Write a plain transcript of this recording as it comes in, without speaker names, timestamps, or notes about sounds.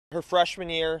Her freshman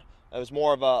year, it was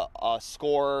more of a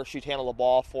scorer. She'd handle the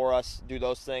ball for us, do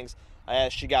those things.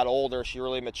 As she got older, she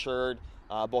really matured,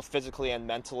 both physically and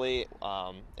mentally,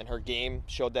 and her game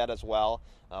showed that as well.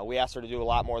 We asked her to do a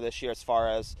lot more this year as far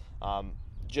as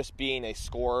just being a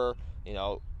scorer.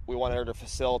 We wanted her to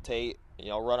facilitate,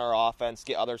 run our offense,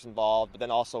 get others involved, but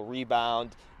then also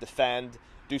rebound, defend,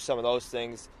 do some of those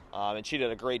things. And she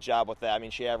did a great job with that. I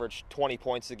mean, she averaged 20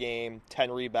 points a game,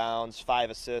 10 rebounds,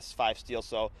 5 assists, 5 steals.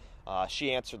 So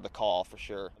she answered the call for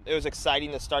sure. It was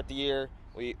exciting to start the year.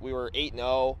 We were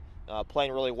 8-0,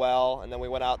 playing really well, and then we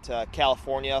went out to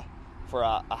California for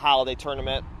a holiday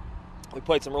tournament. We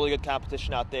played some really good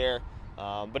competition out there,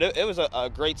 but it was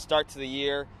a great start to the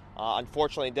year.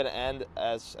 Unfortunately, it didn't end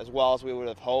as well as we would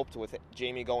have hoped with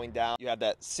Jamie going down. You had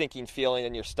that sinking feeling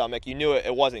in your stomach. You knew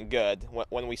it wasn't good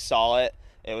when we saw it.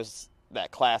 It was that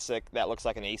classic, that looks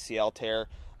like an ACL tear,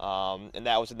 and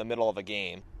that was in the middle of a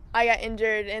game. I got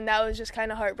injured, and that was just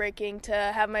kind of heartbreaking to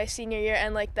have my senior year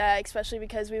end like that, especially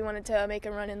because we wanted to make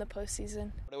a run in the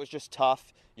postseason. It was just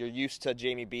tough. You're used to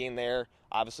Jamie being there,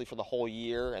 obviously, for the whole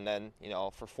year, and then,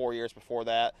 for 4 years before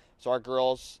that. So our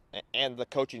girls and the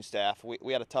coaching staff,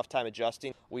 we had a tough time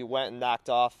adjusting. We went and knocked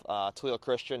off Toledo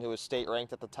Christian, who was state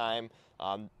ranked at the time.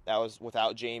 That was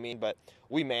without Jamie, but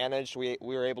we managed. We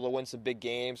were able to win some big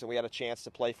games, and we had a chance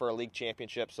to play for a league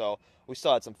championship, so we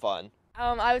still had some fun.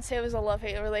 I would say it was a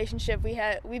love-hate relationship.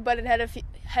 We butted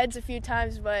heads a few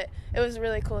times, but it was a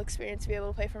really cool experience to be able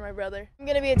to play for my brother. I'm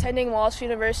going to be attending Walsh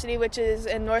University, which is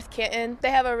in North Canton. They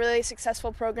have a really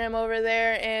successful program over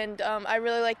there, and I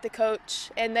really like the coach.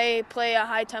 And they play a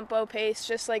high-tempo pace,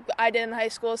 just like I did in high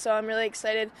school, so I'm really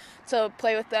excited to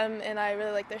play with them, and I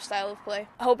really like their style of play.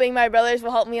 Hoping my brothers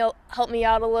will help me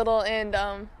out a little, and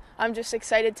I'm just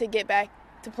excited to get back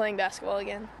to playing basketball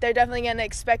again. They're definitely going to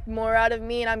expect more out of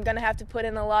me, and I'm going to have to put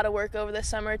in a lot of work over the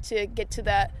summer to get to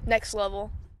that next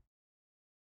level.